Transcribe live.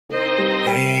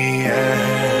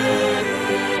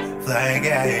Flying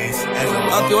guys.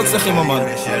 Anki, wat zeg je, man?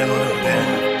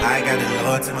 I got the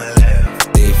Lord to my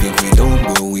left. They think we don't,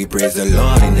 but we praise the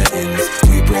Lord in the ends.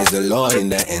 We praise the Lord in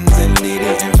the ends. And they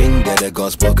didn't think that the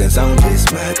gospel can sound this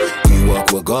mad. We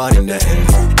walk with God in the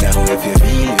ends. Now if you're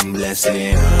feeling blessed,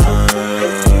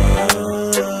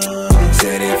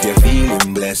 said if you're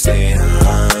feeling blessed,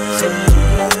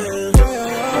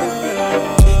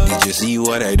 did you see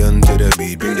what I done to the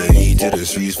beat? Bring the heat to the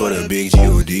streets for the big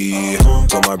G.O.D.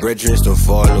 So my brethren to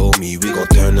follow me. We gon'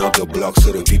 turn up the block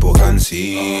so the people can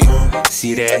see.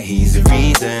 See that he's the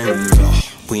reason.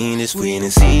 We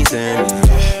in season,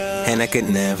 and I could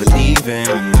never leave him.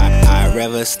 I'd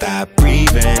rather stop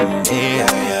breathing.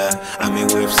 Yeah. I'm in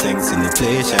with saints in the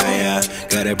place. Yeah.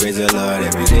 Gotta praise the Lord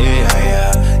every day.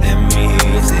 Yeah. Let me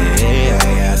hear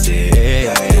you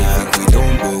say. We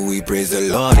don't, but we praise the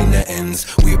Lord in the ends.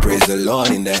 We praise the Lord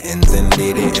in the ends. And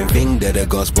they didn't think that the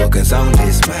gospel can sound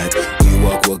this mad. We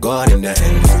walk with God in the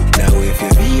ends. Now if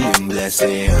you're feeling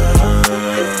blessed,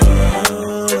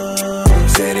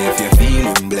 said if you're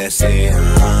feeling blessed,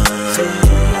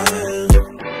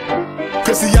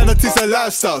 Christianity's a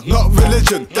lifestyle, not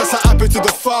religion. That's how I pray to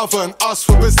the Father and ask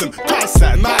for wisdom. Christ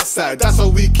side, my side, that's how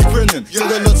we keep winning. So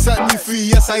the Lord set me free,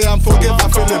 yes I am forgiven, I'm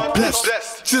feeling blessed.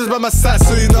 She's by my side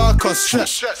so you know I can't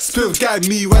stress. Spirit guide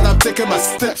me when I'm taking my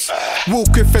steps.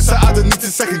 Walk with faith so I don't need to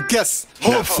second guess.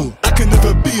 Hopeful, I can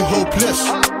never be hopeless.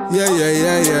 Yeah.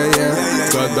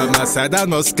 God by my side, I'm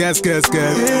not scared.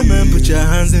 Yeah man, put your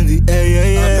hands in the air,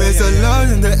 I praise the Lord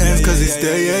in the ends cause he's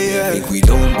there, I think we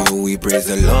don't, but we praise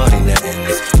the Lord in the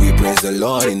ends. We praise the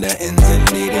Lord in the ends. And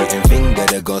they didn't think that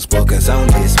the gospel can sound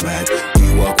this mad.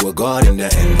 We walk with God in the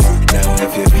ends. Now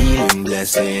if you're feeling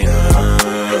blessed,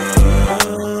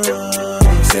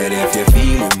 said if you're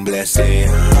feeling blessed,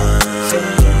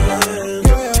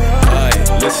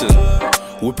 Aye, listen.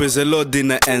 We praise the Lord in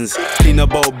the ends. Clean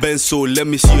about Ben, so let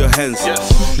me see your hands.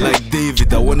 Like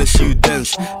David, I wanna see you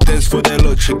dance. Dance for the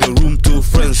Lord, check the room, 2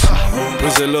 friends.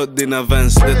 Praise the Lord in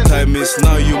advance. The time is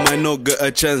now, you might not get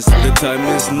a chance. The time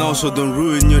is now, so don't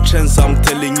ruin your chance. I'm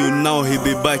telling you now, he'll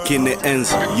be back in the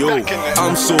ends. Yo,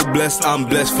 I'm so blessed, I'm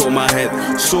blessed for my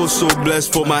head. So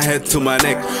blessed for my head to my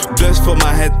neck. Blessed for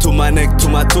my head to my neck, to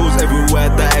my toes. Everywhere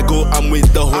that I go, I'm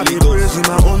with the Holy Ghost.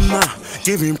 My honor,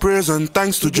 giving praise and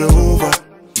thanks to Jehovah.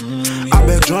 I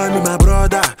beg join me my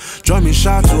brother, join me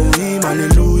shout to him,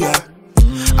 hallelujah.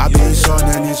 I be son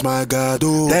and he's my God,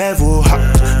 oh. Devil,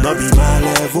 not be my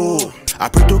level. I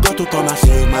pray to God to come and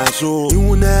save my soul. You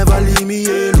will never leave me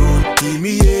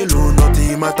alone, not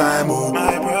in my time, oh.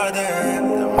 My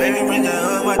brother, baby bring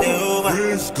Jehovah.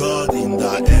 Praise God in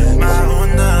the end. My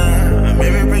honor,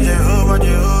 baby bring Jehovah.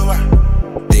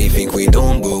 They think we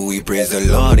don't, but we praise the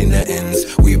Lord in the ends.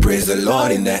 We praise the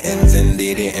Lord in the ends. And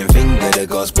they didn't think that the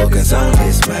gospel can sound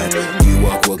this mad. We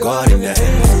walk with God in the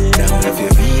ends. Now if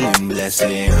you're feeling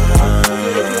blessed,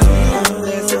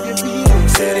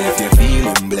 said if you're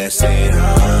feeling blessed,